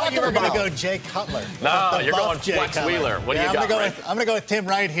we were talking about. I thought you were going to go Jay Cutler. No, you're going Flex Wheeler. What do you got? I'm going to go with Tim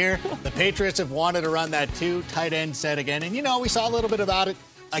Wright here. The Patriots have wanted to run that 2 tight end set again. And, we saw a little bit about it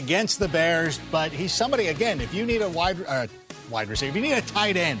against the Bears. But he's somebody, again, if you need a wide receiver, if you need a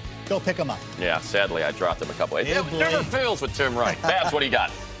tight end, go pick him up. Yeah, sadly, I dropped him a couple. It never fails with Tim Wright. Babs, what do you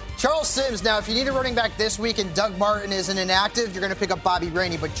got? Charles Sims. Now, if you need a running back this week and Doug Martin is an inactive, you're going to pick up Bobby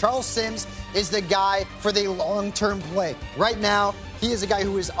Rainey. But Charles Sims is the guy for the long-term play. Right now, he is a guy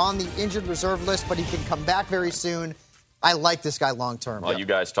who is on the injured reserve list, but he can come back very soon. I like this guy long-term. Well, you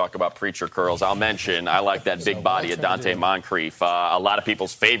guys talk about preacher curls. I'll mention I like that big body of Dante Moncrief. A lot of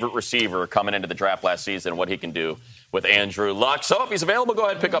people's favorite receiver coming into the draft last season, what he can do with Andrew Luck. So if he's available, go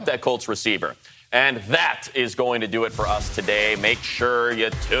ahead and pick up that Colts receiver. And that is going to do it for us today. Make sure you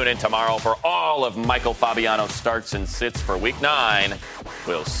tune in tomorrow for all of Michael Fabiano's starts and sits for Week 9.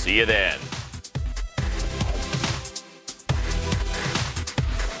 We'll see you then.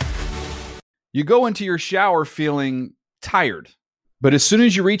 You go into your shower feeling tired, but as soon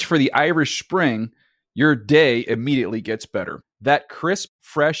as you reach for the Irish Spring, your day immediately gets better. That crisp,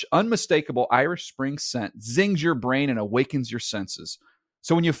 fresh, unmistakable Irish Spring scent zings your brain and awakens your senses.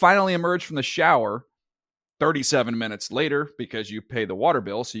 So when you finally emerge from the shower 37 minutes later, because you pay the water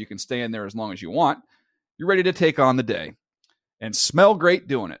bill so you can stay in there as long as you want, you're ready to take on the day and smell great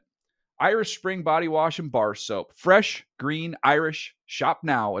doing it. Irish Spring Body Wash and Bar Soap. Fresh, green, Irish. Shop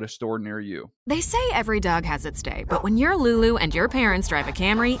now at a store near you. They say every dog has its day, but when you're Lulu and your parents drive a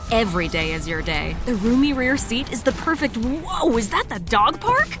Camry, every day is your day. The roomy rear seat is the perfect, whoa, is that the dog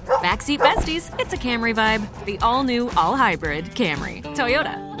park? Backseat besties, it's a Camry vibe. The all-new, all-hybrid Camry.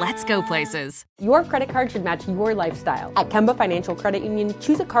 Toyota, let's go places. Your credit card should match your lifestyle. At Kemba Financial Credit Union,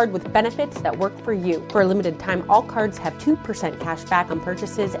 choose a card with benefits that work for you. For a limited time, all cards have 2% cash back on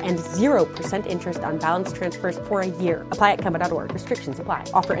purchases and 0% interest on balance transfers for a year. Apply at Kemba.org. Restrictions apply.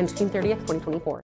 Offer ends June 30th, 2024.